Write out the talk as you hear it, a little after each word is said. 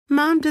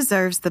Mom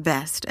deserves the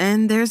best,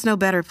 and there's no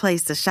better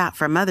place to shop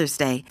for Mother's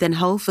Day than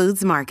Whole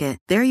Foods Market.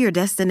 They're your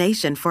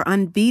destination for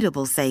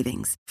unbeatable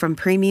savings, from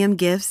premium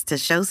gifts to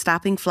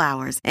show-stopping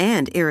flowers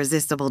and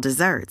irresistible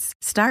desserts.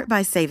 Start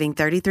by saving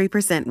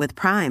 33% with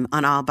Prime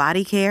on all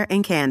body care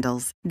and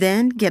candles.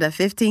 Then get a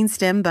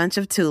 15-stem bunch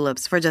of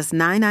tulips for just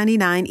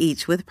 $9.99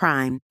 each with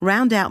Prime.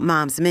 Round out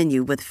Mom's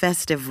menu with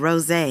festive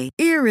rosé,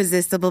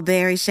 irresistible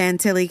berry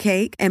chantilly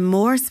cake, and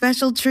more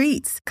special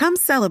treats. Come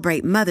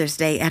celebrate Mother's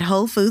Day at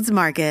Whole Foods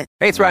Market.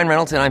 Hey, it's Ryan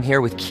Reynolds, and I'm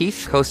here with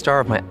Keith, co-star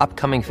of my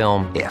upcoming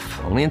film, If,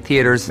 only in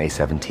theaters May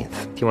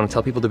 17th. Do you want to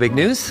tell people the big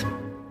news?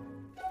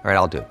 All right,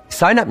 I'll do it.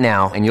 Sign up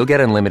now and you'll get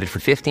unlimited for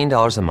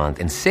 $15 a month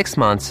and 6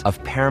 months of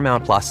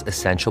Paramount Plus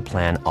Essential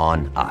Plan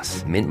on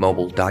us.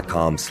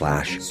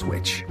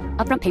 MintMobile.com/switch.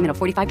 Upfront payment of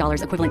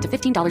 $45 equivalent to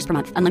 $15 per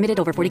month. Unlimited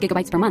over 40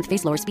 gigabytes per month.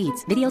 Face lower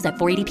speeds. Videos at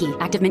 480p.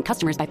 Active Mint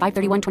customers by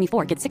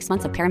 531.24 get 6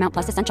 months of Paramount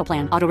Plus Essential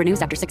Plan. Auto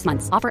renews after 6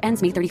 months. Offer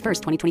ends May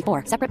 31st,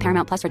 2024. Separate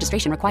Paramount Plus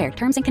registration required.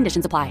 Terms and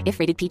conditions apply if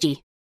rated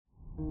PG.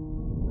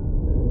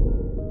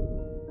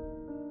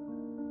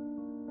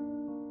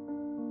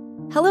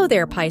 Hello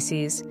there,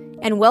 Pisces,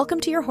 and welcome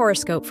to your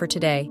horoscope for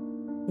today,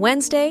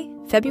 Wednesday,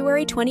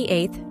 February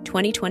 28th,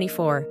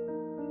 2024.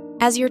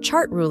 As your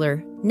chart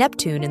ruler,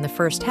 Neptune in the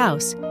first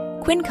house,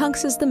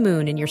 quincunxes the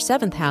moon in your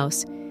seventh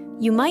house,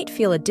 you might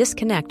feel a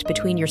disconnect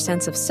between your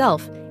sense of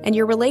self and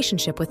your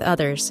relationship with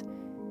others.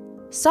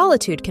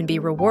 Solitude can be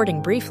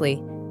rewarding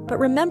briefly, but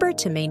remember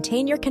to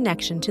maintain your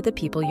connection to the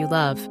people you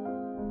love.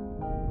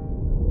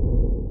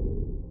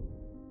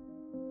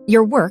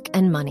 Your work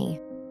and money.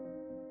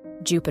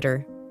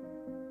 Jupiter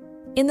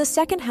in the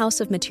second house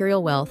of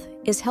material wealth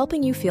is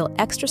helping you feel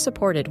extra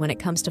supported when it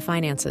comes to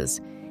finances,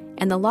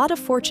 and the lot of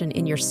fortune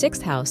in your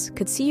sixth house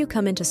could see you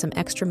come into some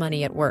extra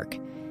money at work.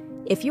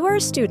 If you are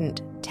a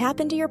student, tap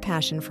into your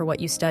passion for what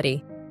you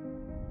study.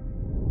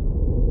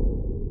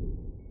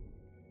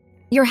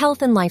 Your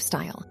health and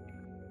lifestyle.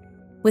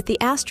 With the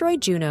asteroid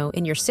Juno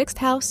in your sixth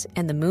house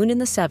and the moon in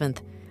the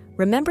seventh,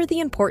 remember the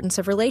importance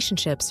of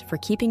relationships for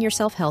keeping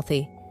yourself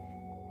healthy.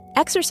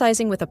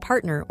 Exercising with a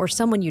partner or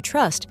someone you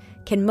trust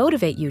can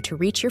motivate you to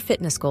reach your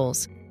fitness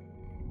goals.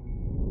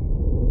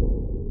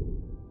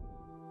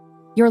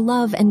 Your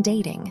love and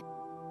dating.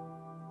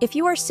 If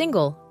you are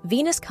single,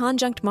 Venus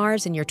conjunct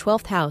Mars in your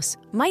 12th house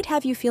might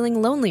have you feeling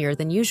lonelier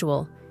than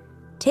usual.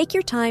 Take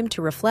your time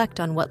to reflect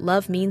on what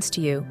love means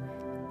to you.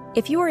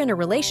 If you are in a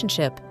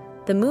relationship,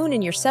 the moon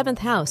in your 7th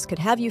house could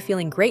have you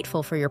feeling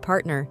grateful for your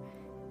partner.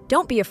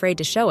 Don't be afraid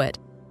to show it.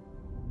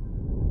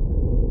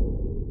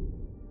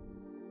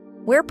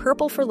 Wear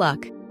purple for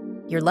luck.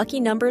 Your lucky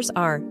numbers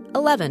are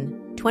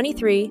 11,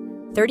 23,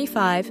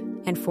 35,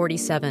 and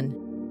 47.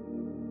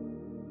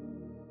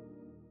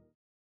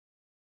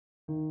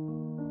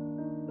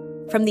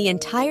 From the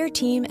entire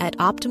team at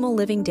Optimal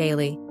Living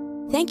Daily,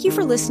 thank you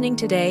for listening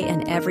today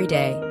and every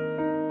day.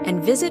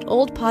 And visit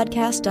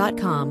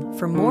oldpodcast.com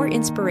for more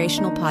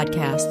inspirational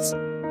podcasts.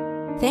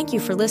 Thank you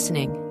for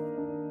listening.